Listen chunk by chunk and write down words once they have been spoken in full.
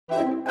Good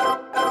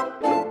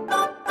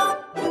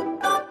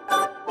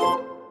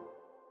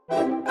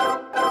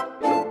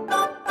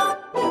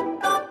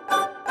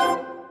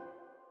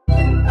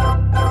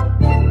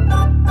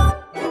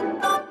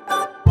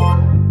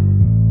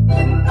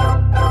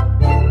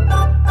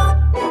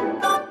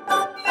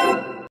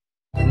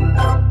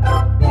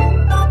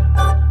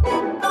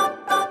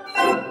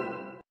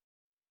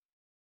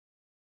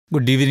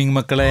evening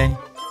മക്കളെ.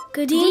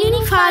 Good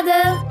evening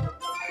father.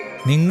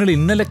 നിങ്ങൾ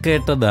ഇന്നലെ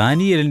കേട്ട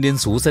ദാനിയേലിന്റെയും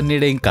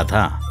സൂസന്നയുടെയും കഥ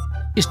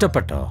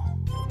ഇഷ്ടപ്പെട്ടോ?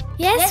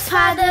 Yes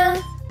father.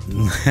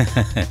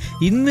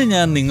 ഇന്ന്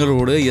ഞാൻ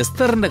നിങ്ങളോട്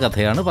എസ്തറിന്റെ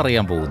കഥയാണ്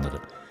പറയാൻ പോകുന്നത്.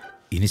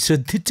 ഇനി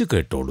ശ്രദ്ധിച്ചു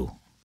കേട്ടോളൂ.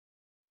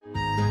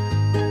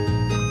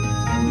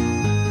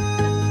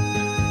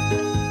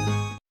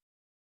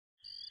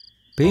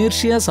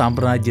 പേർഷ്യ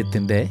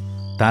സാമ്രാജ്യത്തിന്റെ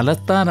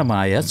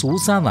തലസ്ഥാനമായ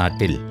സൂസ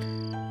നാട്ടിൽ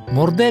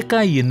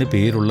മൊർദെഖായി എന്ന്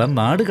പേരുള്ള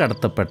നാട്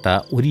കടത്തപ്പെട്ട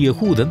ഒരു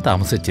യഹൂദൻ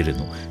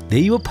താമസിച്ചിരുന്നു.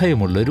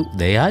 ദൈവഭയമുള്ളൊരു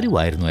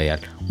ദയാലുവായിരുന്നു അയാൾ.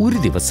 ഒരു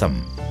ദിവസം,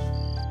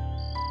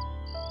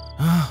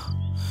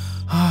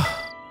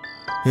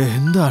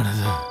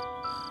 എന്താണിത്?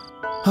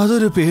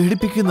 അതൊരു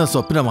പേടിപ്പിക്കുന്ന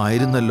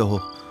സ്വപ്നമായിരുന്നല്ലോ.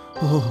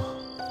 ഓ,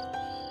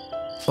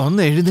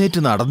 ഒന്ന്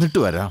എഴുന്നേറ്റ്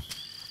നടന്നിട്ട് വരാം,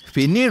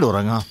 പിന്നീട്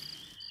ഉറങ്ങാം.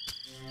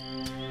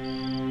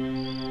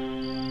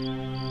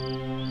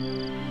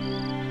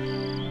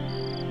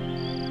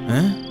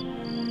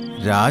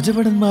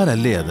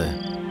 രാജഭടന്മാരല്ലേ അത്?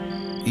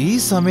 ഈ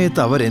സമയത്ത്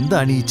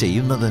അവരെന്താണ് ഈ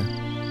ചെയ്യുന്നത്?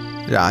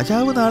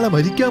 രാജാവ് നാളെ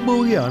മരിക്കാൻ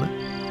പോവുകയാണ്.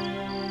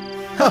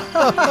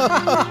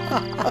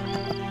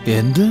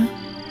 എന്ത്?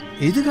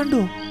 ഇത്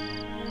കണ്ടോ?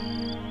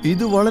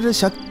 ഇത് വളരെ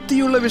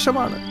ശക്തിയുള്ള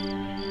വിഷമാണ്.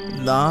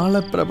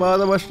 നാളെ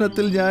പ്രഭാത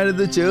ഭക്ഷണത്തിൽ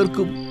ഞാനിത്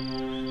ചേർക്കും.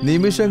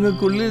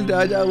 നിമിഷങ്ങൾക്കുള്ളിൽ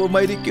രാജാവ്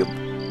മരിക്കും.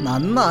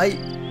 നന്നായി.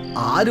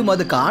 ആരും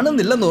അത്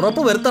കാണുന്നില്ലെന്ന്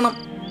ഉറപ്പ് വരുത്തണം.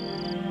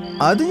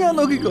 അത് ഞാൻ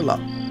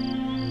നോക്കിക്കൊള്ളാം.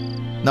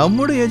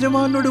 നമ്മുടെ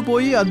യജമാനോട്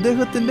പോയി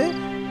അദ്ദേഹത്തിന്റെ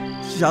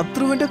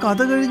ശത്രുവിന്റെ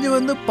കഥ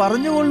കഴിഞ്ഞുവെന്ന്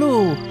പറഞ്ഞുകൊള്ളൂ.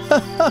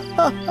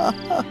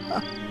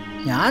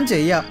 ഞാൻ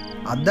ചെയ്യാം.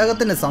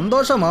 അദ്ദേഹത്തിന്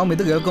സന്തോഷമാവും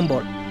ഇത്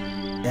കേൾക്കുമ്പോൾ.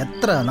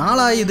 എത്ര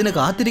നാളായി ഇതിന്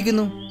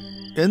കാത്തിരിക്കുന്നു.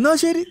 എന്നാ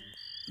ശരി,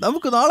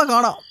 നമുക്ക് നാളെ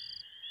കാണാം.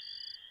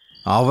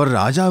 അവർ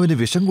രാജാവിന്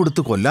വിഷം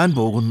കൊടുത്ത് കൊല്ലാൻ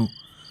പോകുന്നു.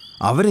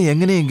 അവരെ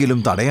എങ്ങനെയെങ്കിലും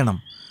തടയണം.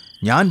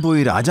 ഞാൻ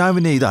പോയി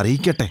രാജാവിനെ ഇത്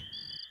അറിയിക്കട്ടെ.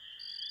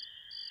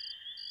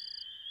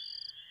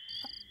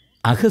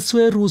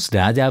 അഹസ്വേറൂസ്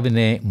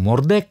രാജാവിനെ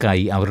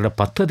മൊർദെഖായി അവരുടെ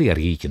പദ്ധതി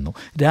അറിയിക്കുന്നു.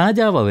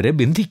 രാജാവ് അവരെ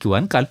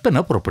ബന്ധിക്കുവാൻ കൽപ്പന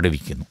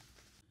പുറപ്പെടുവിക്കുന്നു.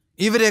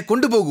 ഇവരെ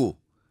കൊണ്ടുപോകൂ.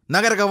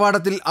 നഗര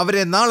കവാടത്തിൽ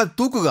അവരെ നാളെ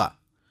തൂക്കുക.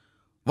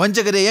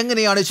 വഞ്ചകരെ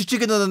എങ്ങനെയാണ്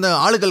ശിക്ഷിക്കുന്നതെന്ന്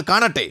ആളുകൾ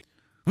കാണട്ടെ.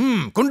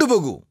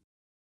 കൊണ്ടുപോകൂ.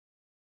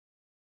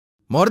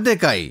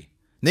 മൊർദെഖായി,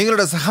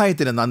 നിങ്ങളുടെ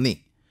സഹായത്തിന് നന്ദി.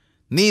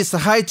 നീ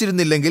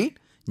സഹായിച്ചിരുന്നില്ലെങ്കിൽ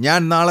ഞാൻ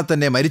നാളെ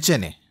തന്നെ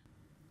മരിച്ചേനെ.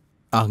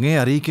 അങ്ങേ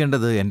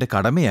അറിയിക്കേണ്ടത് എൻ്റെ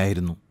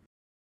കടമയായിരുന്നു.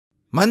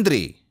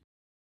 മന്ത്രി,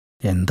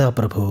 എന്താ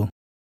പ്രഭു?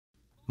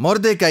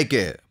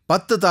 മൊർദെഖായിക്ക്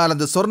 10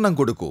 താലന്ത് സ്വർണം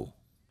കൊടുക്കൂ.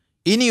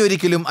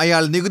 ഇനിയൊരിക്കലും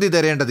അയാൾ നികുതി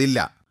തരേണ്ടതില്ല.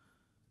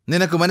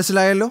 നിനക്ക്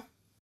മനസ്സിലായല്ലോ?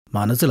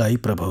 മനസ്സിലായി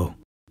പ്രഭു.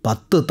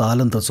 10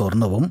 താലന്ത്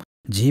സ്വർണവും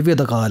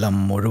ജീവിതകാലം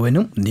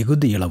മുഴുവനും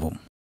നികുതി ഇളവും.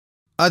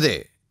 അതെ,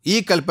 ഈ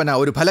കൽപ്പന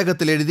ഒരു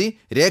ഫലകത്തിൽ എഴുതി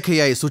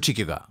രേഖയായി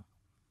സൂക്ഷിക്കുക.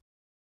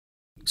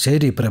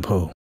 ശരി പ്രഭു.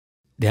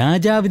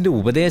 രാജാവിന്റെ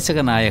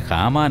ഉപദേശകനായ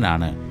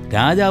ഹാമാനാണ്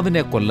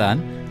രാജാവിനെ കൊല്ലാൻ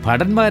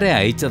ഭടന്മാരെ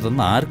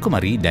അയച്ചതെന്ന് ആർക്കും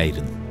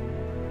അറിയില്ലായിരുന്നു.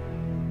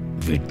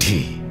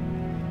 വിഡ്ഢി,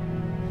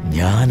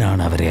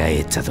 ഞാനാണ് അവരെ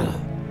അയച്ചത്.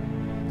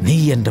 നീ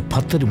എൻ്റെ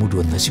പദ്ധതി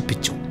മുഴുവൻ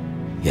നശിപ്പിച്ചു.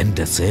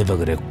 എൻ്റെ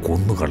സേവകരെ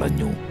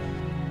കൊന്നുകളഞ്ഞു.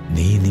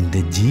 നീ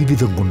നിന്റെ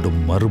ജീവിതം കൊണ്ട്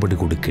മറുപടി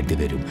കൊടുക്കേണ്ടി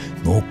വരും.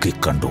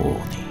 നോക്കിക്കണ്ടോ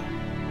നീ.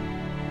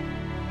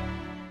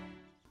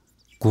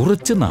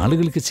 കുറച്ച്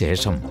നാളുകൾക്ക്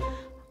ശേഷം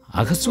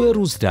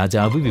അഹസ്വേറൂസ്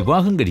രാജാവ്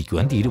വിവാഹം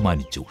കഴിക്കുവാൻ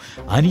തീരുമാനിച്ചു.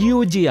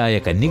 അനുയോജ്യയായ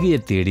കന്യകയെ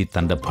തേടി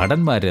തൻ്റെ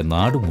ഭടന്മാരെ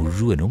നാട്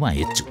മുഴുവനും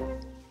അയച്ചു.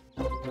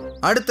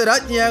 അടുത്ത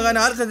രാജ്ഞിയാകാൻ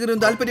ആർക്കെങ്കിലും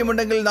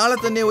താല്പര്യമുണ്ടെങ്കിൽ നാളെ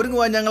തന്നെ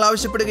ഒരുങ്ങുവാൻ ഞങ്ങൾ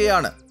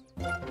ആവശ്യപ്പെടുകയാണ്.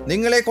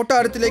 നിങ്ങളെ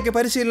കൊട്ടാരത്തിലേക്ക്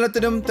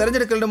പരിശീലനത്തിനും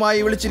തെരഞ്ഞെടുക്കലിനുമായി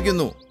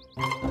വിളിച്ചിരിക്കുന്നു.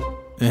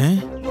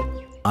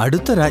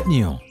 അടുത്ത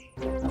രാജ്ഞിയോ?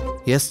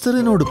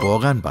 എസ്തറിനോട്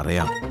പോകാൻ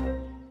പറയാം.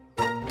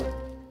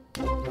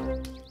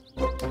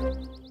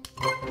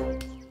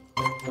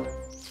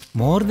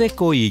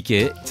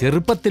 മൊർദെഖായിക്ക്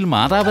ചെറുപ്പത്തിൽ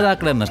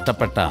മാതാപിതാക്കളെ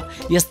നഷ്ടപ്പെട്ട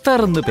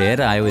എസ്തർ എന്ന്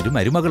പേരായ ഒരു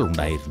മരുമകൾ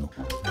ഉണ്ടായിരുന്നു.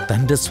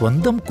 തൻ്റെ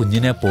സ്വന്തം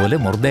കുഞ്ഞിനെ പോലെ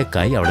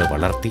മൊർദെഖായി അവളെ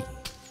വളർത്തി.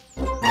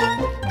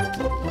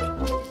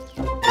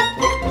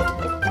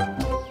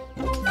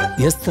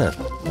 എസ്തർ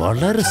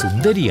വളരെ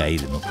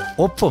സുന്ദരിയായിരുന്നു,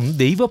 ഒപ്പം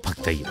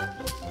ദൈവഭക്തയും.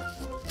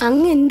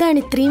 അങ്ങ് എന്താണ്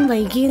ഇത്രയും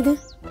വൈകിയത്?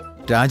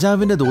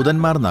 രാജാവിന്റെ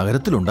ദൂതന്മാർ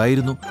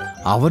നഗരത്തിലുണ്ടായിരുന്നു.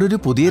 അവരൊരു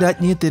പുതിയ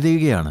രാജ്ഞിയെ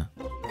തിരയുകയാണ്.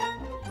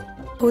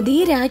 പുതിയ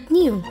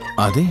രാജ്ഞിയോ?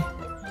 അതെ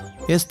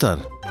എസ്തർ,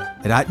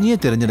 രാജ്ഞിയെ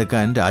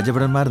തിരഞ്ഞെടുക്കാൻ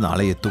രാജഭടന്മാർ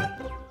നാളെ എത്തും.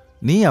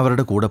 നീ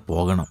അവരുടെ കൂടെ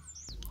പോകണം.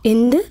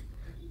 എന്ത്?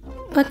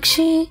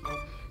 പക്ഷേ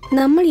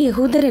നമ്മൾ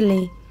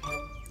യഹൂദരല്ലേ?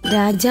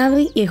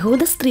 രാജാവ്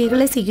യഹൂദ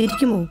സ്ത്രീകളെ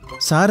സ്വീകരിക്കുമോ?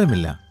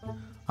 സാരമില്ല,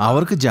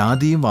 അവർക്ക്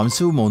ജാതിയും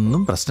വംശവും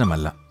ഒന്നും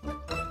പ്രശ്നമല്ല.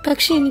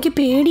 പക്ഷെ എനിക്ക്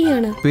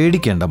പേടിയാണ്.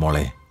 പേടിക്കേണ്ട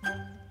മോളെ,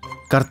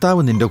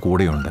 കർത്താവ് നിന്റെ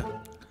കൂടെയുണ്ട്.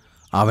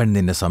 അവൻ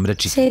നിന്നെ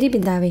സംരക്ഷിക്കും. ശരി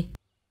പിതാവേ,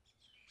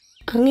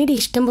 അങ്ങയുടെ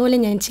ഇഷ്ടം പോലെ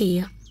ഞാൻ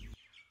ചെയ്യാം.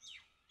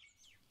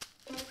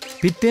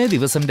 പിറ്റേ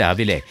ദിവസം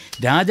രാവിലെ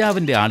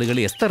രാജാവിൻ്റെ ആളുകൾ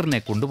എസ്തറിനെ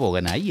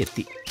കൊണ്ടുപോകാനായി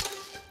എത്തി.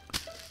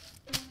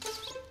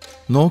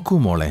 നോക്കൂ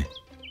മോളെ,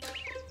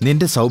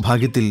 നിന്റെ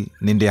സൗഭാഗ്യത്തിൽ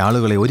നിന്റെ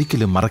ആളുകളെ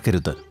ഒരിക്കലും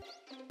മറക്കരുത്.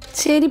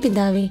 ശരി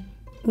പിതാവേ,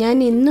 ഞാൻ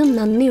എന്നും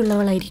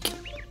നന്ദിയുള്ളവളായിരിക്കും.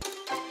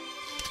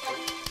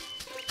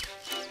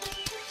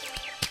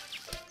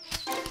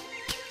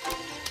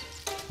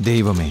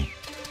 ദൈവമേ,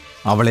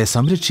 അവളെ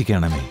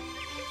സംരക്ഷിക്കണമേ.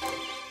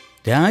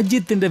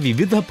 രാജ്യത്തിൻ്റെ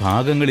വിവിധ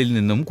ഭാഗങ്ങളിൽ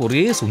നിന്നും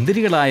കുറേ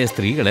സുന്ദരികളായ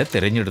സ്ത്രീകളെ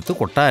തിരഞ്ഞെടുത്ത്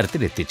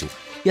കൊട്ടാരത്തിലെത്തിച്ചു.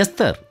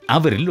 എസ്തർ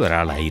അവരിൽ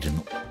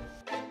ഒരാളായിരുന്നു.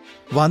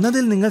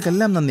 വന്നതിൽ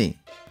നിങ്ങൾക്കെല്ലാം നന്ദി.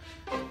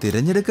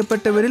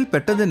 തിരഞ്ഞെടുക്കപ്പെട്ടവരിൽ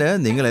പെട്ടതിന്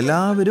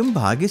നിങ്ങളെല്ലാവരും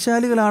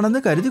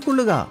ഭാഗ്യശാലികളാണെന്ന്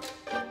കരുതിക്കൊള്ളുക.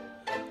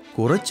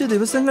 കുറച്ച്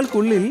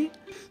ദിവസങ്ങൾക്കുള്ളിൽ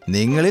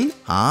നിങ്ങളിൽ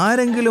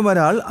ആരെങ്കിലും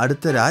ഒരാൾ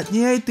അടുത്ത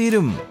രാജ്ഞിയായി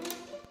തീരും.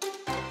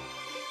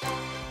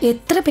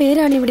 എത്ര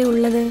പേരാണ് ഇവിടെ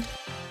ഉള്ളത്?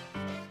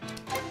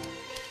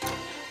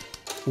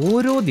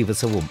 ഓരോ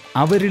ദിവസവും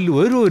അവരിൽ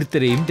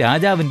ഓരോരുത്തരെയും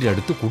രാജാവിൻ്റെ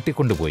അടുത്ത്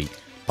കൂട്ടിക്കൊണ്ടുപോയി.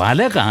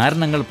 പല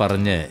കാരണങ്ങൾ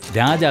പറഞ്ഞ്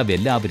രാജാവ്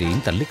എല്ലാവരെയും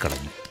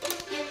തള്ളിക്കളഞ്ഞു.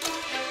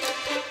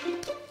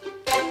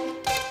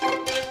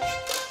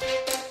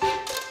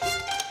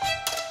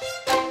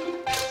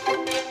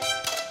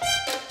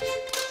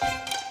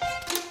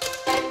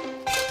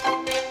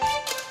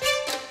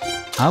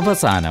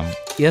 അവസാനം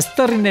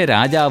എസ്തറിനെ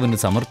രാജാവിന്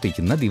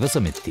സമർപ്പിക്കുന്ന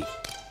ദിവസമെത്തി.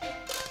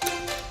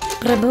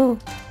 പ്രഭു,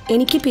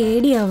 എനിക്ക്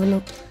പേടിയാവുന്നു.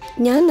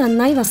 ഞാൻ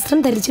നന്നായി വസ്ത്രം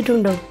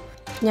ധരിച്ചിട്ടുണ്ടോ?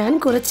 ഞാൻ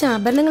കുറച്ച്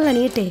ആഭരണങ്ങൾ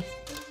അണിയട്ടെ?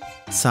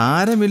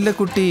 സാരമില്ല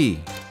കുട്ടി,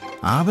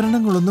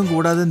 ആഭരണങ്ങളൊന്നും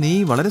കൂടാതെ നീ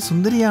വളരെ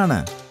സുന്ദരിയാണ്.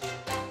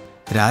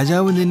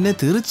 രാജാവ് നിന്നെ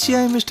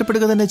തീർച്ചയായും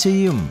ഇഷ്ടപ്പെടുക തന്നെ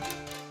ചെയ്യും.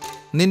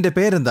 നിന്റെ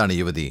പേരെന്താണ്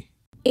യുവതി?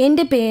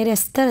 എൻ്റെ പേര്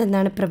എസ്തർ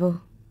എന്നാണ് പ്രഭു.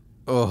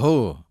 ഓഹോ,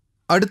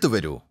 അടുത്തു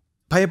വരൂ,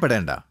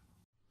 ഭയപ്പെടേണ്ട.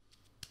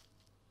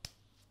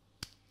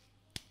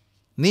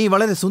 നീ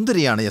വളരെ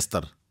സുന്ദരിയാണ്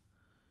എസ്തർ.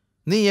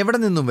 നീ എവിടെ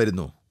നിന്നും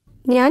വരുന്നു?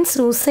 ഞാൻ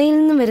സൂസയിൽ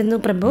നിന്നും വരുന്നു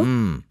പ്രഭു.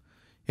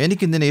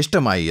 എനിക്ക് നിന്നെ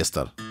ഇഷ്ടമായി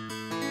എസ്തർ.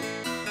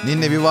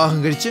 നിന്നെ വിവാഹം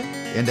കഴിച്ച്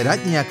എന്റെ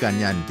രാജ്ഞിയാക്കാൻ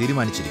ഞാൻ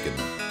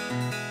തീരുമാനിച്ചിരിക്കുന്നു.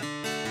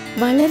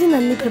 വളരെ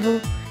നന്ദി പ്രഭു.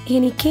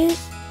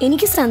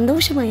 എനിക്ക്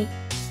സന്തോഷമായി.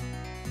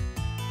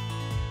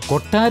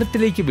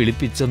 കൊട്ടാരത്തിലേക്ക്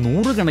വിളിപ്പിച്ച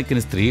 100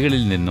 കണക്കിന്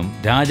സ്ത്രീകളിൽ നിന്നും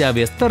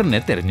രാജാവ്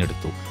എസ്തറിനെ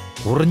തെരഞ്ഞെടുത്തു.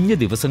 കുറഞ്ഞ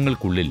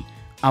ദിവസങ്ങൾക്കുള്ളിൽ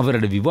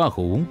അവരുടെ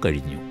വിവാഹവും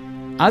കഴിഞ്ഞു.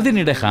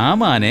 അതിനിടെ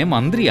ഹാമാനെ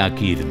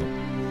മന്ത്രിയാക്കിയിരുന്നു.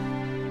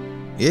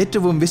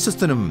 ഏറ്റവും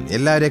വിശ്വസ്തനും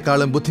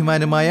എല്ലാവരെക്കാളും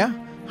ബുദ്ധിമാനുമായ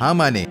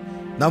ഹാമാനെ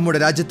നമ്മുടെ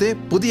രാജ്യത്തെ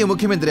പുതിയ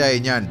മുഖ്യമന്ത്രിയായി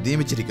ഞാൻ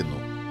നിയമിച്ചിരിക്കുന്നു.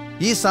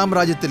 ഈ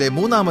സാമ്രാജ്യത്തിലെ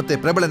 3ാമത്തെ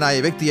പ്രബലനായ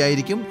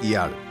വ്യക്തിയായിരിക്കും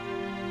ഇയാൾ.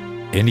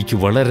 എനിക്ക്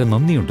വളരെ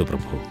നന്ദിയുണ്ട്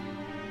പ്രഭു.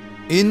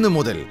 ഇന്നു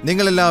മുതൽ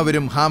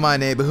നിങ്ങളെല്ലാവരും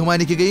ഹാമാനെ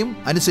ബഹുമാനിക്കുകയും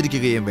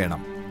അനുസരിക്കുകയും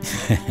വേണം.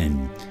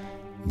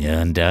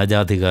 ഞാൻ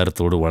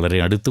രാജാധികാരത്തോട് വളരെ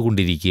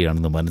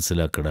അടുത്തുകൊണ്ടിരിക്കുകയാണെന്ന്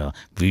മനസ്സിലാക്കട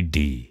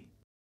വിഡ്ഢി.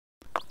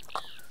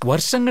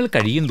 വർഷങ്ങൾ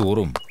കഴിയും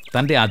തോറും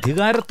തൻ്റെ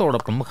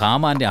അധികാരത്തോടൊപ്പം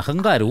ഹാമാന്റെ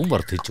അഹങ്കാരവും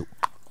വർദ്ധിച്ചു.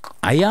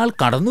 അയാൾ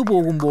കടന്നു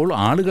പോകുമ്പോൾ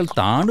ആളുകൾ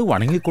താണു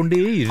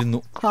വണങ്ങിക്കൊണ്ടേയിരുന്നു.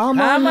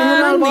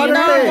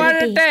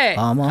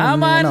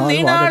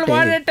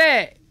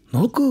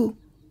 നോക്കൂ,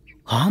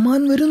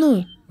 ഹാമാൻ വരുന്നു.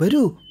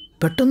 വരൂ,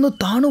 പെട്ടെന്ന്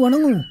താണു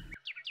വണങ്ങൂ.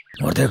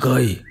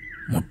 മൊർദെഖായി,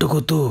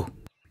 മുട്ടുകുത്തു.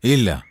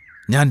 ഇല്ല,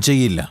 ഞാൻ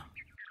ചെയ്യില്ല.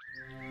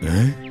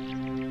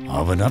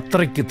 അവൻ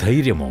അത്രയ്ക്ക്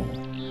ധൈര്യമോ?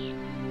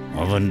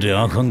 അവന്റെ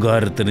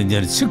അഹങ്കാരത്തിന്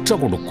ഞാൻ ശിക്ഷ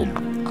കൊടുക്കും.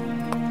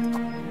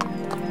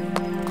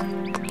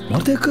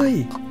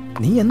 മൊർദെഖായി,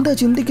 നീ എന്താ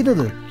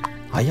ചിന്തിക്കുന്നത്?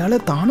 അയാളെ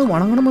താണു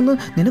വണങ്ങണമെന്ന്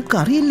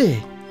നിനക്കറിയില്ലേ?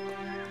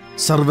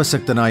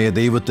 സർവശക്തനായ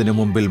ദൈവത്തിനു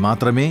മുമ്പിൽ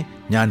മാത്രമേ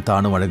ഞാൻ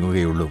താണു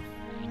വണങ്ങുകയുള്ളൂ.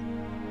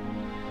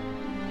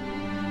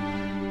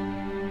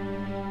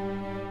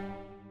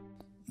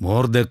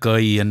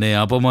 മൊർദെഖായി എന്നെ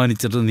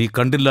അപമാനിച്ചിട്ട് നീ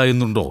കണ്ടില്ല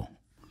എന്നുണ്ടോ?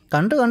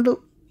 കണ്ടു.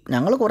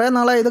 ഞങ്ങൾ കുറെ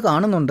നാളായി ഇത്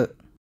കാണുന്നുണ്ട്.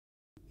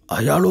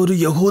 അയാൾ ഒരു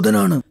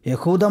യഹൂദനാണ്.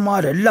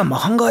 യഹൂദന്മാരെല്ലാം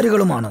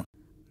അഹങ്കാരികളുമാണ്.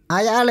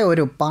 അയാളെ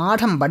ഒരു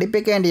പാഠം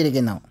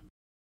പഠിപ്പിക്കേണ്ടിയിരിക്കുന്നു.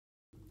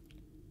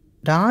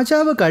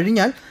 രാജാവ്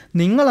കഴിഞ്ഞാൽ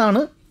നിങ്ങളാണ്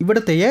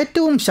ഇവിടുത്തെ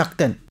ഏറ്റവും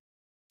ശക്തൻ.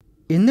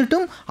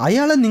 എന്നിട്ടും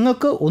അയാളെ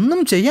നിങ്ങൾക്ക് ഒന്നും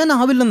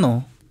ചെയ്യാനാവില്ലെന്നോ?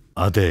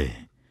 അതെ,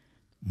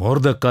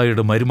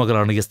 മൊർദെഖായിയുടെ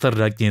മരുമകളാണ് എസ്തർ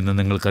രാജ്ഞി എന്ന്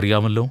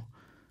നിങ്ങൾക്കറിയാമല്ലോ.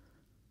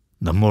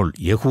 നമ്മൾ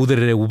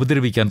യഹൂദരെ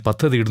ഉപദ്രവിക്കാൻ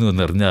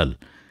പദ്ധതിയിടുന്നുവെന്നറിഞ്ഞാൽ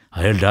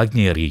അയാൾ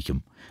രാജ്ഞിയെ അറിയിക്കും.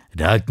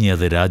 രാജ്ഞി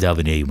അത്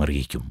രാജാവിനെയും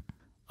അറിയിക്കും.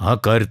 ആ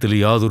കാര്യത്തിൽ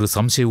യാതൊരു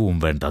സംശയവും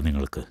വേണ്ട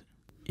നിങ്ങൾക്ക്.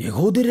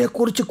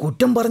 യഹൂദരെക്കുറിച്ച്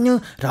കുറ്റം പറഞ്ഞ്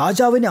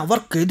രാജാവിനെ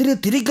അവർക്കെതിരെ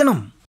തിരിക്കണം.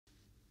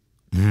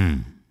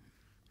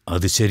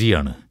 അത്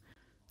ശരിയാണ്.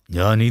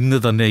 ഞാൻ ഇന്ന്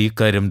തന്നെ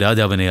ഇക്കാര്യം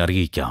രാജാവിനെ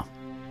അറിയിക്കാം.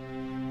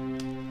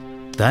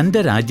 തൻ്റെ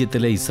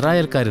രാജ്യത്തിലെ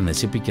ഇസ്രായേൽക്കാരെ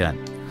നശിപ്പിക്കാൻ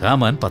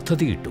ഹാമാൻ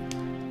പദ്ധതിയിട്ടു.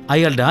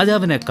 അയാൾ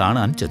രാജാവിനെ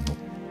കാണാൻ ചെന്നു.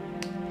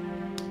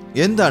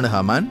 എന്താണ്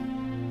ഹാമാൻ?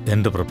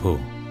 എൻ്റെ പ്രഭു,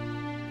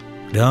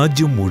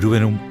 രാജ്യം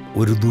മുഴുവനും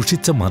ഒരു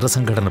ദുഷിച്ച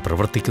മതസംഘടന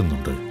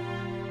പ്രവർത്തിക്കുന്നുണ്ട്.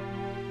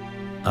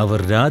 അവർ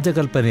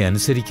രാജകൽപ്പന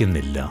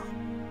അനുസരിക്കുന്നില്ല.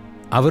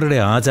 അവരുടെ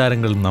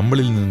ആചാരങ്ങൾ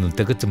നമ്മളിൽ നിന്നും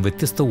തികച്ചും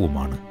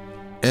വ്യത്യസ്തവുമാണ്.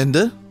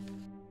 എന്ത്?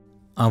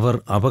 അവർ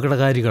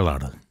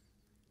അപകടകാരികളാണ്.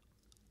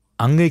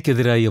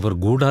 അങ്ങയ്ക്കെതിരായി അവർ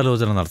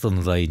ഗൂഢാലോചന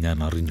നടത്തുന്നതായി ഞാൻ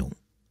അറിഞ്ഞു.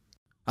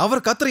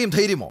 അവർക്കത്രയും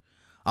ധൈര്യമോ?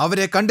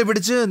 അവരെ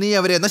കണ്ടുപിടിച്ച് നീ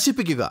അവരെ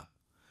നശിപ്പിക്കുക.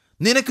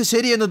 നിനക്ക്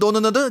ശരിയെന്ന്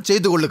തോന്നുന്നത്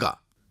ചെയ്തുകൊള്ളുക.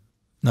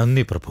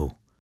 നന്ദി പ്രഭു.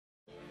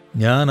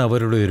 ഞാൻ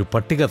അവരുടെ ഒരു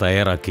പട്ടിക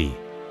തയ്യാറാക്കി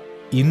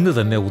ഇന്ന്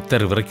തന്നെ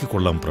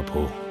ഉത്തരവിറക്കിക്കൊള്ളാം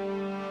പ്രഭു.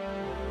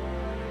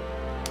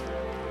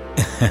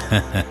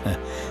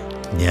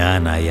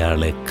 ഞാൻ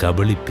അയാളെ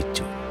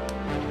കബളിപ്പിച്ചു.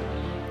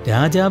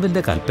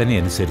 രാജാവിൻ്റെ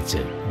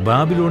കൽപ്പനയനുസരിച്ച്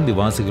ബാബിലോൺ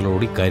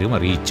നിവാസികളോട് ഇക്കാര്യം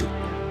അറിയിച്ചു.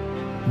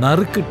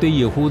 നറുക്കിട്ട്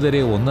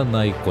യഹൂദരെ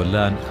ഒന്നൊന്നായി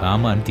കൊല്ലാൻ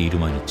ഹാമാൻ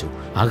തീരുമാനിച്ചു.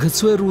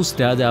 അഹസ്വേറൂസ്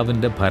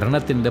രാജാവിൻ്റെ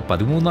ഭരണത്തിൻ്റെ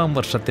 13-ാം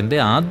വർഷത്തിൻ്റെ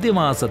ആദ്യ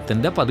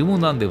മാസത്തിൻ്റെ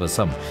 13-ാം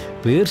ദിവസം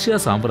പേർഷ്യ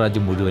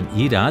സാമ്രാജ്യം മുഴുവൻ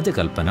ഈ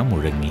രാജകൽപ്പന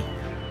മുഴങ്ങി.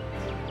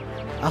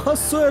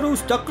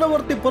 അഹസ്വേറൂസ്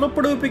ചക്രവർത്തി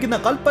പുറപ്പെടുവിപ്പിക്കുന്ന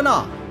കൽപ്പന: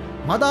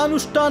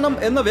 മതാനുഷ്ഠാനം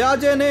എന്ന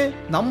വ്യാജേനെ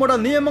നമ്മുടെ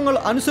നിയമങ്ങൾ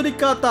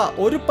അനുസരിക്കാത്ത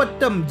ഒരു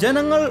പറ്റം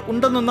ജനങ്ങൾ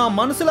ഉണ്ടെന്ന് നാം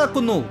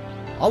മനസ്സിലാക്കുന്നു.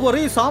 അവർ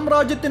ഈ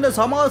സാമ്രാജ്യത്തിന്റെ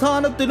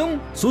സമാധാനത്തിനും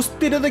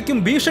സുസ്ഥിരതയ്ക്കും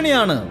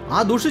ഭീഷണിയാണ്. ആ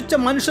ദുഷിച്ച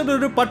മനുഷ്യരുടെ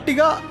ഒരു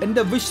പട്ടിക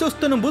എന്റെ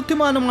വിശ്വസ്തനും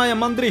ബുദ്ധിമാനുമായ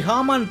മന്ത്രി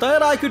ഹാമാൻ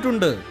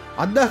തയ്യാറാക്കിയിട്ടുണ്ട്.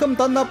 അദ്ദേഹം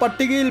തന്ന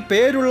പട്ടികയിൽ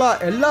പേരുള്ള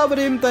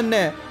എല്ലാവരെയും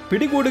തന്നെ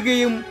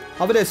പിടികൂടുകയും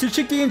അവരെ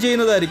ശിക്ഷിക്കുകയും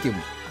ചെയ്യുന്നതായിരിക്കും.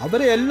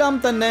 അവരെ എല്ലാം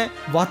തന്നെ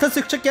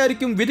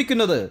വധശിക്ഷയ്ക്കായിരിക്കും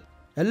വിധിക്കുന്നത്.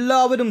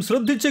 എല്ലാവരും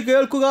ശ്രദ്ധിച്ച്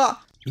കേൾക്കുക.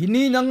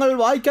 ഇനി ഞങ്ങൾ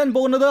വായിക്കാൻ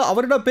പോകുന്നത്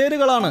അവരുടെ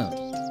പേരുകളാണ്.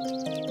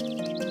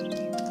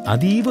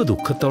 അതീവ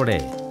ദുഃഖത്തോടെ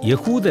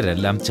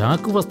യഹൂദരെല്ലാം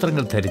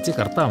ചാക്കുവസ്ത്രങ്ങൾ ധരിച്ച്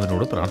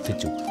കർത്താവിനോട്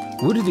പ്രാർത്ഥിച്ചു.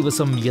 ഒരു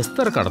ദിവസം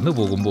എസ്തർ കടന്നു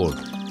പോകുമ്പോൾ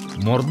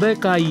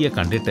മൊർദെഖായിയെ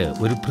കണ്ടിട്ട്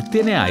ഒരു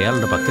ഭൃത്യനെ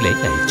അയാളുടെ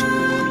പക്കലേക്ക് അയച്ചു.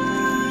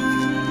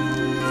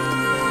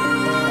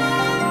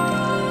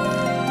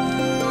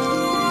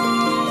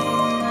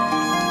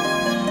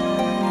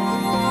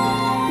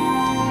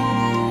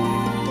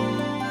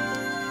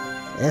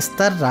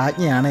 എസ്തർ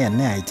രാജ്ഞിയാണ്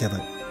എന്നെ അയച്ചത്.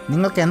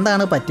 നിങ്ങൾക്ക്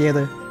എന്താണ്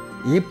പറ്റിയത്?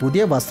 ഈ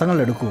പുതിയ വസ്ത്രങ്ങൾ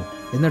എടുക്കൂ,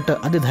 എന്നിട്ട്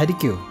അത്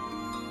ധരിക്കൂ.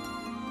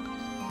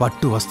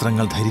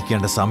 പട്ടുവസ്ത്രങ്ങൾ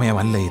ധരിക്കേണ്ട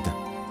സമയമല്ല ഇത്.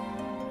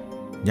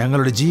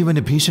 ഞങ്ങളുടെ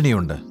ജീവന്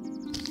ഭീഷണിയുണ്ട്.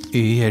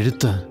 ഈ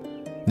എഴുത്ത്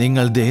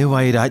നിങ്ങൾ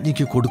ദയവായി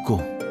രാജ്ഞിക്ക് കൊടുക്കൂ.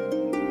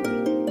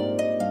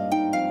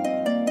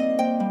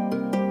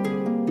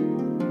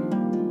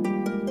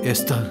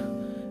 എസ്തർ,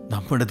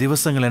 നമ്മുടെ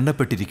ദിവസങ്ങൾ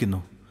എണ്ണപ്പെട്ടിരിക്കുന്നു.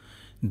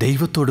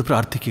 ദൈവത്തോട്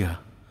പ്രാർത്ഥിക്കുക.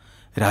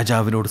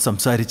 രാജാവിനോട്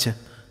സംസാരിച്ച്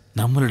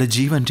നമ്മളുടെ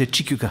ജീവൻ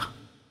രക്ഷിക്കുക.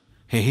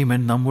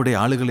 ഹേമൻ നമ്മുടെ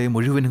ആളുകളെ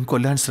മുഴുവനും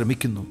കൊല്ലാൻ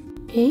ശ്രമിക്കുന്നു.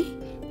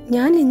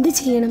 ഞാൻ എന്ത്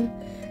ചെയ്യണം?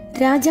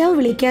 രാജാവ്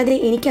വിളിക്കാതെ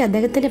എനിക്ക്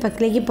അദ്ദേഹത്തിൻ്റെ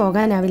പക്കലേക്ക്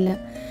പോകാനാവില്ല.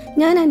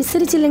 ഞാൻ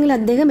അനുസരിച്ചില്ലെങ്കിൽ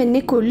അദ്ദേഹം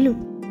എന്നെ കൊല്ലും.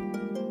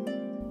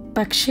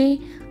 പക്ഷേ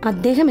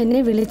അദ്ദേഹം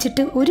എന്നെ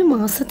വിളിച്ചിട്ട് 1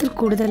 മാസത്തിൽ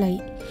കൂടുതലായി.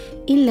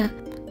 ഇല്ല,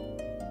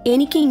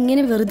 എനിക്ക്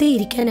ഇങ്ങനെ വെറുതെ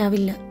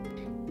ഇരിക്കാനാവില്ല.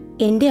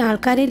 എൻ്റെ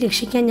ആൾക്കാരെ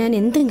രക്ഷിക്കാൻ ഞാൻ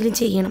എന്തെങ്കിലും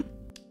ചെയ്യണം.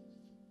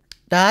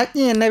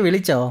 രാജ്ഞി എന്നെ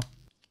വിളിച്ചോ?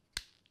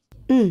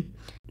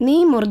 നീ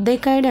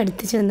മൊർദെഖായിയുടെ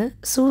അടുത്ത് ചെന്ന്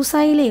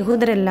സൂസായിലെ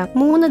യഹൂദരെല്ലാം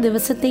 3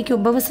 ദിവസത്തേക്ക്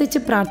ഉപവസിച്ച്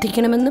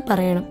പ്രാർത്ഥിക്കണമെന്ന്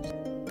പറയണം.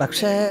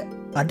 പക്ഷേ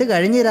അത്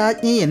കഴിഞ്ഞ്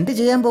രാജ്ഞി എന്ത്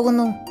ചെയ്യാൻ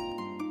പോകുന്നു?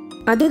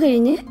 അത്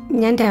കഴിഞ്ഞ്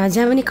ഞാൻ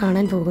രാജാവിനെ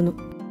കാണാൻ പോകുന്നു.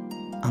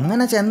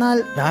 അങ്ങനെ ചെന്നാൽ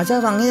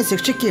രാജാവ് അങ്ങനെ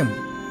ശിക്ഷിക്കും.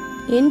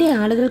 എൻ്റെ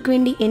ആളുകൾക്ക്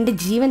വേണ്ടി എൻ്റെ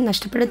ജീവൻ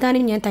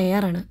നഷ്ടപ്പെടുത്താനും ഞാൻ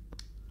തയ്യാറാണ്.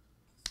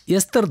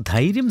 എസ്തർ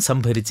ധൈര്യം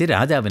സംഭരിച്ച്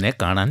രാജാവിനെ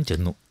കാണാൻ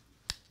ചെന്നു.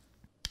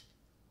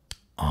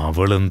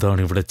 അവൾ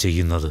എന്താണ് ഇവിടെ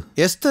ചെയ്യുന്നത്?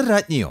 എസ്തർ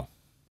രാജ്ഞിയോ?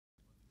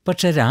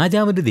 പക്ഷെ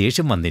രാജാവിന്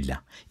ദേഷ്യം വന്നില്ല.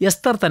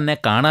 എസ്തർ തന്നെ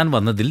കാണാൻ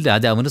വന്നതിൽ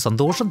രാജാവിന്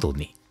സന്തോഷം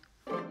തോന്നി.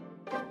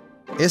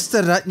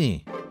 എസ്തർ രാജ്ഞി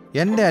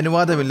എന്റെ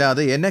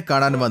അനുവാദമില്ലാതെ എന്നെ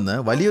കാണാൻ വന്ന്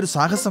വലിയൊരു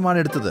സാഹസമാണ്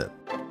എടുത്തത്.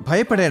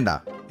 ഭയപ്പെടേണ്ട,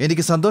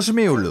 എനിക്ക്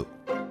സന്തോഷമേ ഉള്ളൂ.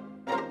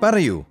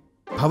 പറയൂ,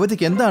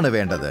 ഭവതിക്ക് എന്താണ്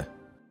വേണ്ടത്?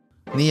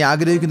 നീ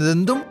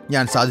ആഗ്രഹിക്കുന്നതെന്തും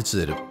ഞാൻ സാധിച്ചു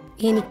തരും.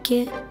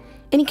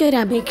 എനിക്കൊരു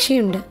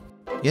അപേക്ഷയുണ്ട്.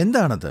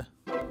 എന്താണത്?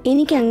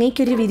 എനിക്ക്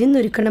അങ്ങേക്കൊരു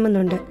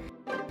വിരുന്നൊരുക്കണമെന്നുണ്ട്.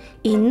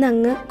 ഇന്ന്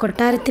അങ്ങ്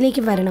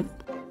കൊട്ടാരത്തിലേക്ക് വരണം.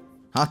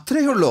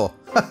 അത്രയുള്ളോ?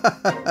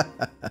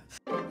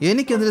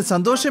 എനിക്കതിന്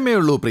സന്തോഷമേ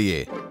ഉള്ളൂ പ്രിയേ.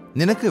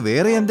 നിനക്ക്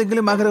വേറെ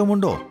എന്തെങ്കിലും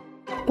ആഗ്രഹമുണ്ടോ?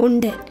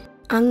 ഉണ്ട്.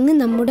 അങ്ങ്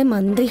നമ്മുടെ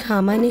മന്ത്രി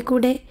ഹാമാനെ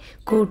കൂടെ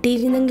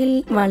കൂട്ടിയിരുന്നെങ്കിൽ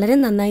വളരെ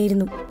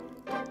നന്നായിരുന്നു.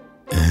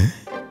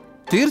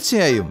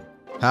 തീർച്ചയായും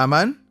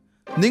ഹാമാൻ,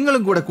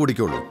 നിങ്ങളും കൂടെ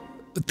കൂടിക്കോളൂ.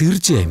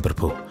 തീർച്ചയായും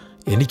പ്രഭു,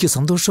 എനിക്ക്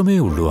സന്തോഷമേ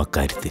ഉള്ളൂ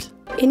അക്കാര്യത്തിൽ.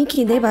 എനിക്ക്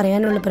ഇതേ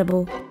പറയാനുള്ളൂ പ്രഭു.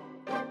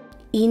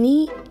 ഇനി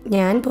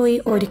ഞാൻ പോയി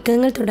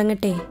ഒരുക്കങ്ങൾ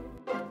തുടങ്ങട്ടെ.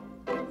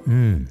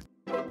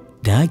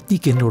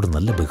 രാജ്ഞിക്ക് എന്നോട്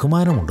നല്ല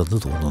ബഹുമാനമുണ്ടെന്ന്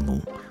തോന്നുന്നു.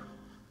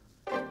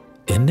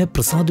 എന്നെ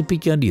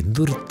പ്രസാദിപ്പിക്കാൻ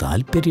എന്തൊരു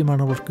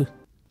താല്പര്യമാണ് അവൾക്ക്.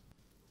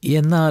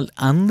 എന്നാൽ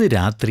അന്ന്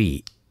രാത്രി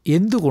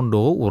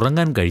എന്തുകൊണ്ടോ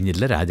ഉറങ്ങാൻ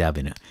കഴിഞ്ഞില്ല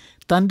രാജാവിന്.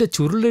 തൻ്റെ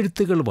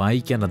ചുരുളെഴുത്തുകൾ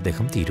വായിക്കാൻ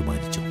അദ്ദേഹം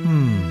തീരുമാനിച്ചു.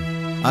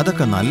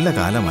 അതൊക്കെ നല്ല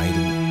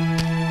കാലമായിരുന്നു.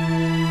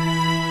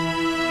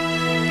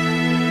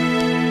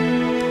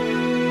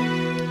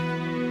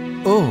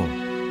 ഓ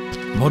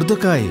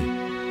മൊർദെഖായി,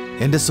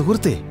 എന്റെ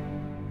സുഹൃത്തേ,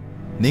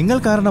 നിങ്ങൾ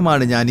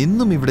കാരണമാണ് ഞാൻ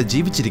ഇന്നും ഇവിടെ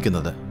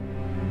ജീവിച്ചിരിക്കുന്നത്.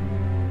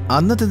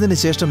 അന്നത്തേതിന്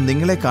ശേഷം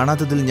നിങ്ങളെ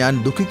കാണാത്തതിൽ ഞാൻ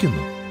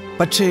ദുഃഖിക്കുന്നു.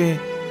 പക്ഷേ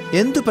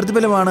എന്ത്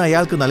പ്രതിഫലമാണ്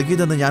അയാൾക്ക്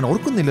നൽകിയതെന്ന് ഞാൻ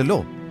ഓർക്കുന്നില്ലല്ലോ.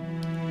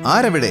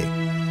 ആരെവിടെ?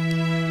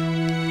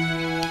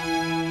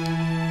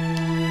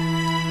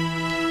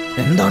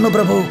 എന്താണ്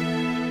പ്രഭു?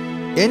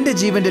 എന്റെ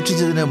ജീവൻ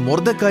രക്ഷിച്ചതിന്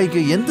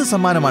മൊർദെഖായിക്ക് എന്ത്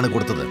സമ്മാനമാണ്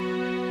കൊടുത്തത്?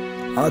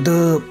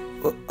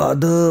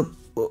 അത്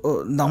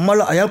നമ്മൾ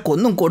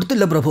അയാൾക്കൊന്നും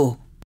കൊടുത്തില്ല പ്രഭു.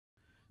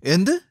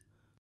 എന്ത്?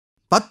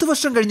 10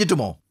 വർഷം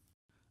കഴിഞ്ഞിട്ടുമോ?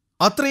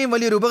 അത്രയും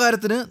വലിയൊരു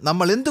ഉപകാരത്തിന്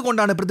നമ്മൾ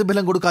എന്തുകൊണ്ടാണ്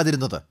പ്രതിഫലം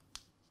കൊടുക്കാതിരുന്നത്?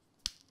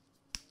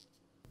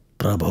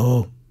 പ്രഭോ,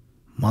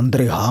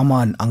 മന്ത്രി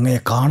ഹാമാൻ അങ്ങയെ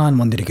കാണാൻ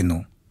വന്നിരിക്കുന്നു.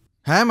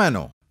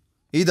 ഹാമാനോ?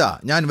 ഇതാ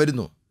ഞാൻ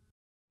വരുന്നു.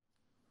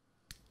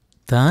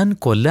 താൻ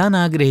കൊല്ലാൻ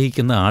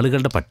ആഗ്രഹിക്കുന്ന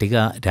ആളുകളുടെ പട്ടിക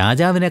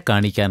രാജാവിനെ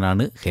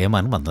കാണിക്കാനാണ്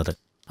ഹേമാൻ വന്നത്.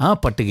 ആ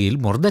പട്ടികയിൽ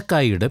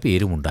മൊർദെഖായിയുടെ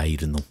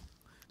പേരുമുണ്ടായിരുന്നു.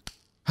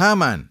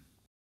 ഹാമാൻ,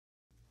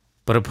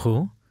 പ്രഭു,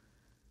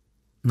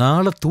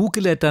 നാളെ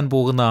തൂക്കിലേറ്റാൻ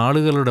പോകുന്ന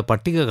ആളുകളുടെ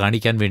പട്ടിക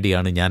കാണിക്കാൻ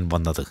വേണ്ടിയാണ് ഞാൻ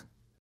വന്നത്.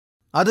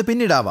 അത്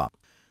പിന്നീടാവാം.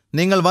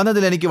 നിങ്ങൾ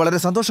വന്നതിൽ എനിക്ക് വളരെ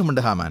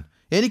സന്തോഷമുണ്ട് ഹാമാൻ.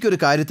 എനിക്കൊരു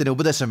കാര്യത്തിന്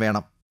ഉപദേശം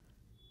വേണം.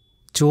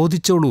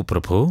 ചോദിച്ചോളൂ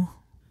പ്രഭു.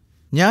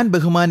 ഞാൻ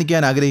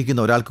ബഹുമാനിക്കാൻ ആഗ്രഹിക്കുന്ന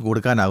ഒരാൾക്ക്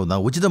കൊടുക്കാനാവുന്ന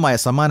ഉചിതമായ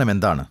സമ്മാനം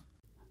എന്താണ്?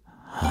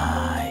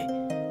 ഹായ്,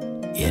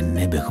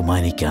 എന്നെ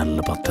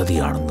ബഹുമാനിക്കാനുള്ള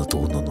പദ്ധതിയാണെന്ന്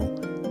തോന്നുന്നു.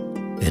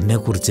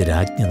 എന്നെക്കുറിച്ച്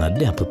രാജ്ഞി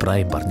നല്ല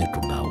അഭിപ്രായം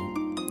പറഞ്ഞിട്ടുണ്ടാവും.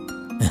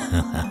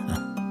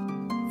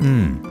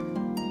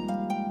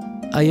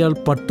 അയാൾ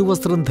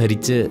പട്ടുവസ്ത്രം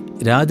ധരിച്ച്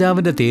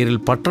രാജാവിൻ്റെ തേരിൽ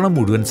പട്ടണം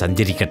മുഴുവൻ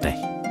സഞ്ചരിക്കട്ടെ.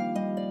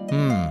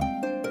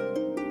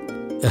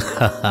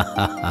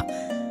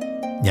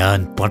 ഞാൻ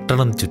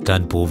പട്ടണം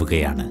ചുറ്റാൻ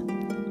പോവുകയാണ്.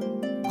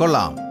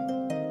 കൊള്ളാം.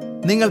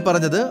 നിങ്ങൾ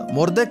പറഞ്ഞത്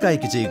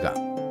മൊർദെഖായിക്ക് ചെയ്യുക.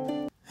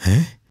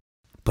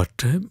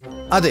 പക്ഷേ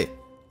അതെ,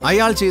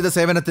 അയാൾ ചെയ്ത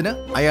സേവനത്തിന്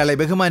അയാളെ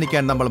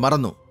ബഹുമാനിക്കാൻ നമ്മൾ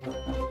മറന്നു.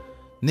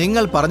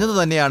 നിങ്ങൾ പറഞ്ഞതു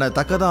തന്നെയാണ്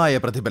തക്കതായ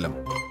പ്രതിഫലം.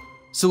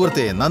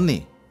 സുഹൃത്തെ, നന്ദി.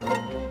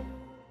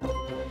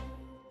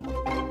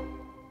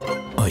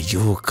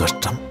 അയ്യോ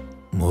കഷ്ടം.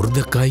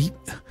 മൊർദെഖായി.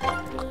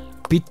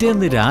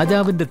 പിറ്റേന്ന്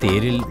രാജാവിൻ്റെ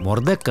തേരിൽ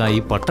മൊർദെഖായി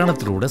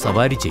പട്ടണത്തിലൂടെ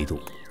സവാരി ചെയ്തു.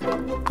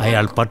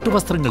 അയാൾ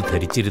പട്ടുവസ്ത്രങ്ങൾ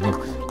ധരിച്ചിരുന്നു.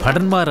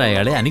 ഭടന്മാർ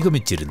അയാളെ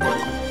അനുഗമിച്ചിരുന്നു.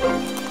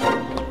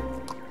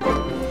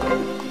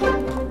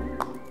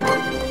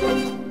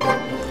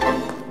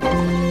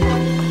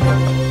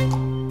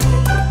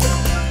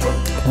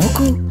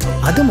 നോക്കൂ,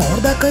 അത്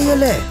മൊർദെഖായി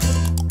അല്ലേ?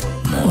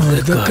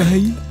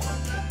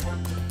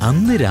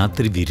 അന്ന്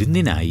രാത്രി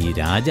വിരുന്നിനായി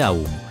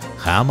രാജാവും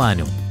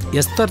ഹാമാനും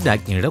എസ്തർ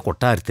രാജ്ഞിയുടെ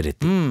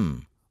കൊട്ടാരത്തിലെത്തി.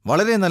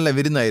 വളരെ നല്ല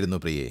വിരുന്നായിരുന്നു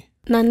പ്രിയേ.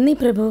 നന്ദി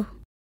പ്രഭു.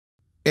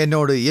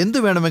 എന്നോട് എന്തു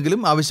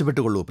വേണമെങ്കിലും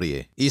ആവശ്യപ്പെട്ടുകൊള്ളൂ പ്രിയേ.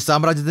 ഈ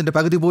സാമ്രാജ്യത്തിന്റെ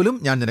പകുതി പോലും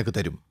ഞാൻ നിനക്ക്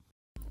തരും.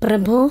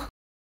 പ്രഭു,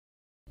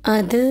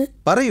 അത്...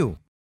 പറയൂ,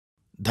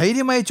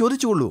 ധൈര്യമായി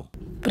ചോദിച്ചുകൊള്ളൂ.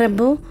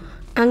 പ്രഭു,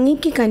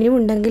 അങ്ങയ്ക്ക്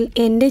കനിവുണ്ടെങ്കിൽ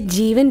എന്റെ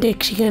ജീവൻ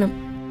രക്ഷിക്കണം.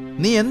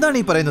 നീ എന്താണ്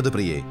ഈ പറയുന്നത്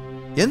പ്രിയേ?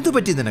 എന്തു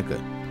പറ്റി നിനക്ക്?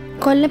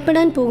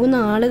 കൊല്ലപ്പെടാൻ പോകുന്ന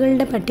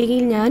ആളുകളുടെ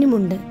പട്ടികയിൽ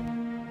ഞാനുമുണ്ട്.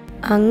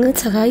 അങ്ങ്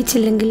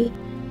സഹായിച്ചില്ലെങ്കിൽ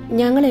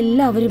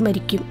ഞങ്ങളെല്ലാവരും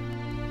മരിക്കും.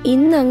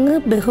 ഇന്ന് അങ്ങ്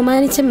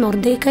ബഹുമാനിച്ച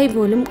മൊർദെഖായി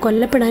പോലും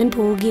കൊല്ലപ്പെടാൻ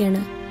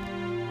പോവുകയാണ്.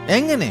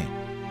 എങ്ങനെ?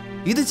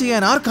 ഇത്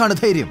ചെയ്യാൻ ആർക്കാണ്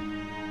ധൈര്യം?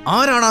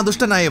 ആരാണ് ആ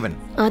ദുഷ്ടനായവൻ?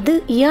 അത്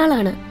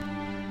ഇയാളാണ്,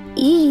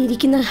 ഈ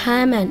ഇരിക്കുന്ന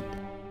ഹാമാൻ.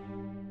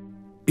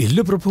 ഇല്ല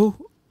പ്രഭു,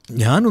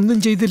 ഞാനൊന്നും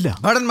ചെയ്തില്ല.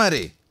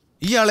 ഭടന്മാരെ,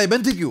 ഇയാളെ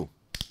ബന്ധിക്കൂ.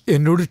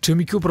 എന്നോട്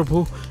ക്ഷമിക്കൂ പ്രഭു.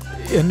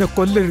 എന്നെ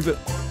കൊല്ലരുത്,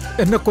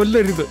 എന്നെ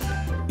കൊല്ലരുത്.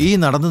 ഈ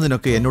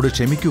നടന്നതിനൊക്കെ എന്നോട്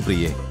ക്ഷമിക്കൂ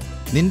പ്രിയേ.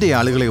 നിന്റെ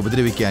ആളുകളെ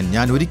ഉപദ്രവിക്കാൻ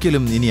ഞാൻ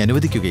ഒരിക്കലും ഇനി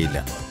അനുവദിക്കുകയില്ല.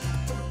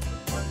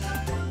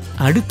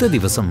 അടുത്ത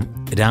ദിവസം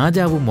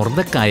രാജാവ്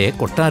മൊർദെഖായെ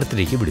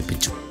കൊട്ടാരത്തിലേക്ക്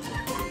വിളിപ്പിച്ചു.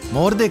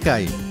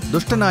 മൊർദെഖായി,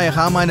 ദുഷ്ടനായ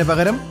ഹാമാന്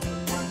പകരം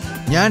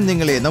ഞാൻ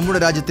നിങ്ങളെ നമ്മുടെ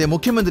രാജ്യത്തെ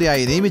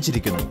മുഖ്യമന്ത്രിയായി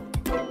നിയമിച്ചിരിക്കുന്നു.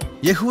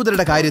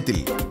 യഹൂദരുടെ കാര്യത്തിൽ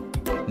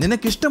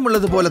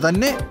നിനക്കിഷ്ടമുള്ളതുപോലെ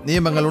തന്നെ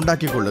നിയമങ്ങൾ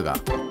ഉണ്ടാക്കിക്കൊള്ളുക.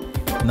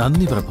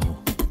 നന്ദി പ്രഭു.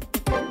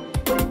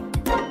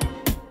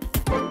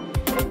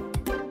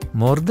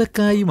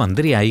 മൊർദെഖായി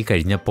മന്ത്രിയായി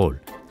കഴിഞ്ഞപ്പോൾ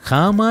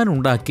ഹാമാൻ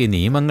ഉണ്ടാക്കിയ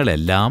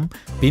നിയമങ്ങളെല്ലാം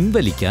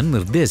പിൻവലിക്കാൻ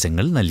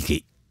നിർദ്ദേശങ്ങൾ നൽകി.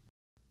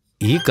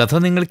 ഈ കഥ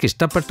നിങ്ങൾക്ക്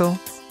ഇഷ്ടപ്പെട്ടോ?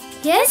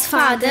 Yes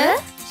father.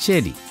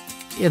 ശരി,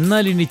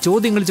 എന്നാൽ ഇനി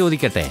ചോദ്യങ്ങൾ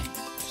ചോദിക്കട്ടെ.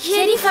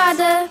 ശരി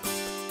ഫാദർ.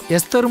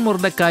 എസ്തറും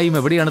മൊർദെഖായും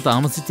എവിടെയാണ്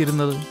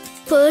താമസിച്ചിരുന്നത്?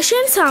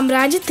 പേർഷ്യൻ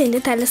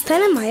സാമ്രാജ്യത്തിന്റെ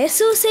തലസ്ഥാനമായ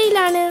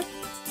സൂസയിലാണ്.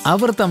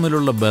 അവർ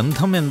തമ്മിലുള്ള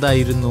ബന്ധം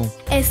എന്തായിരുന്നു?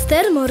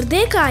 എസ്തർ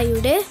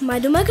മൊർദെഖായിയുടെ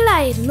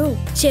മരുമകളായിരുന്നു.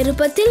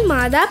 ചെറുപ്പത്തിൽ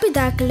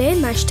മാതാപിതാക്കളെ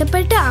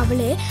നഷ്ടപ്പെട്ട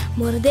അവളെ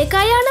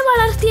മൊർദെഖായാണ്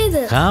വളർത്തിയത്.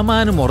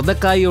 ഹാമാന്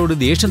മൊർദെഖായിയോട്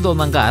ദേഷ്യം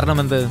തോന്നാൻ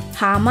കാരണമെന്ത്?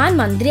 ഹാമാൻ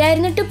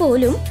മന്ത്രിയായിരുന്നിട്ട്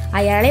പോലും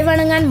അയാളെ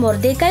വണങ്ങാൻ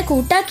മൊർദെഖായി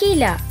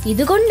കൂട്ടാക്കിയില്ല.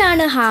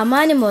 ഇതുകൊണ്ടാണ്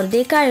ഹാമാന്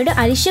മൊർദെഖായിയുടെ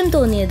അരിശം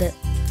തോന്നിയത്.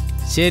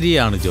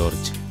 ശരിയാണ്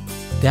ജോർജ്.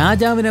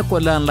 രാജാവിനെ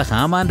കൊല്ലാനുള്ള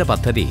ഹാമാന്റെ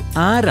പദ്ധതി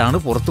ആരാണ്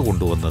പുറത്തു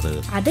കൊണ്ടുവന്നത്?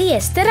 അത്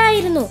എസ്തർ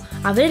ആയിരുന്നു.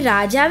 അവർ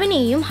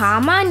രാജാവിനെയും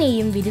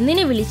ഹാമാനെയും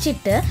വിരുന്നിനെ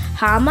വിളിച്ചിട്ട്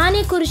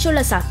ഹാമാനെ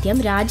കുറിച്ചുള്ള സത്യം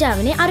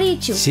രാജാവിനെ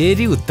അറിയിച്ചു.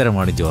 ശരി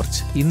ഉത്തരമാണ്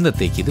ജോർജ്.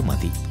 ഇന്നത്തേക്ക് ഇത്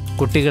മതി.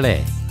 കുട്ടികളെ,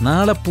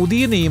 നാളെ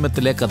പുതിയ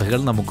നിയമത്തിലെ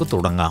കഥകൾ നമുക്ക്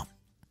തുടങ്ങാം.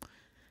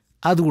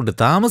 അതുകൊണ്ട്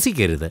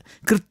താമസിക്കരുത്.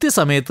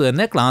 കൃത്യസമയത്ത്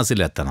തന്നെ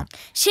ക്ലാസ്സിലെത്തണം.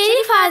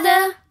 ശരി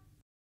ഫാദർ.